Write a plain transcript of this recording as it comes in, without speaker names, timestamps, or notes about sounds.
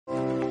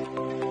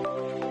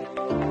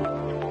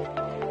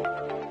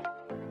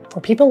For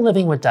people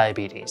living with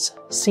diabetes,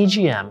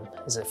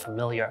 CGM is a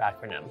familiar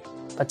acronym,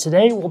 but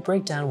today we'll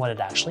break down what it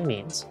actually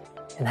means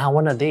and how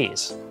one of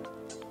these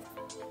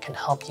can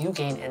help you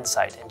gain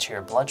insight into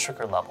your blood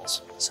sugar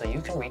levels so you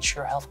can reach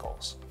your health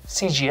goals.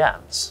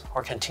 CGMs,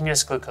 or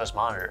continuous glucose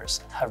monitors,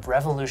 have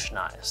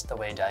revolutionized the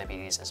way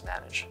diabetes is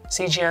managed.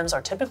 CGMs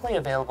are typically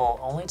available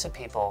only to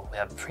people who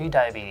have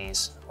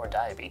pre-diabetes or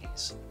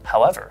diabetes.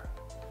 However,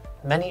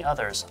 many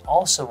others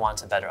also want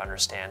to better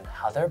understand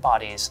how their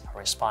bodies are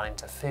responding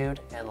to food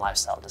and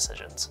lifestyle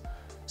decisions,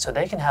 so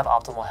they can have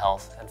optimal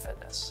health and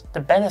fitness. The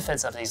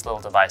benefits of these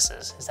little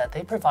devices is that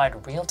they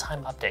provide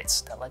real-time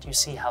updates that let you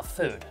see how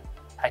food,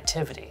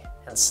 activity,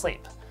 and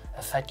sleep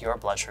affect your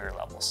blood sugar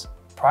levels.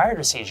 Prior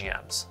to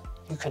CGMs,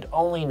 you could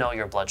only know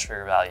your blood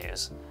sugar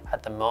values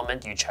at the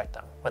moment you check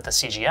them. With the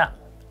CGM,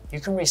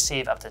 you can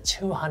receive up to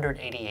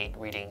 288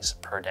 readings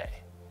per day.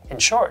 In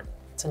short,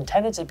 it's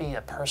intended to be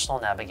a personal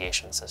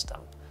navigation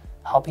system,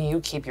 helping you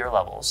keep your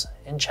levels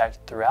in check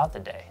throughout the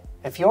day.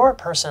 If you're a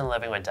person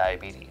living with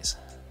diabetes,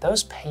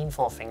 those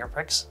painful finger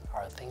pricks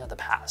are a thing of the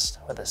past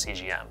with a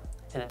CGM.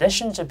 In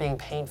addition to being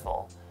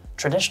painful,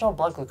 traditional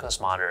blood glucose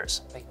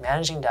monitors make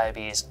managing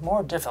diabetes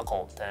more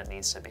difficult than it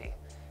needs to be,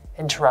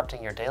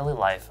 interrupting your daily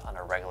life on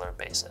a regular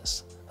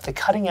basis. With the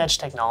cutting-edge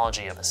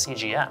technology of a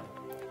CGM,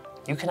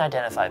 you can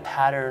identify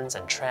patterns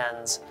and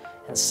trends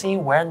and see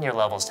when your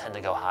levels tend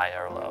to go high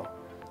or low,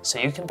 so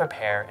you can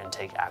prepare and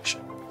take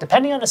action.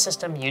 Depending on the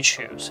system you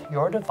choose,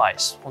 your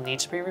device will need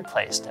to be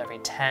replaced every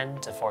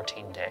 10 to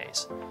 14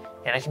 days,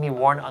 and it can be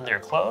worn under your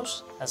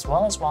clothes as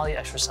well as while you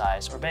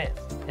exercise or bathe.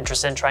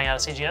 Interested in trying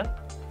out a CGM?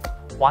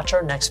 Watch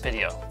our next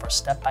video for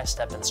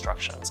step-by-step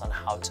instructions on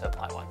how to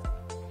apply one.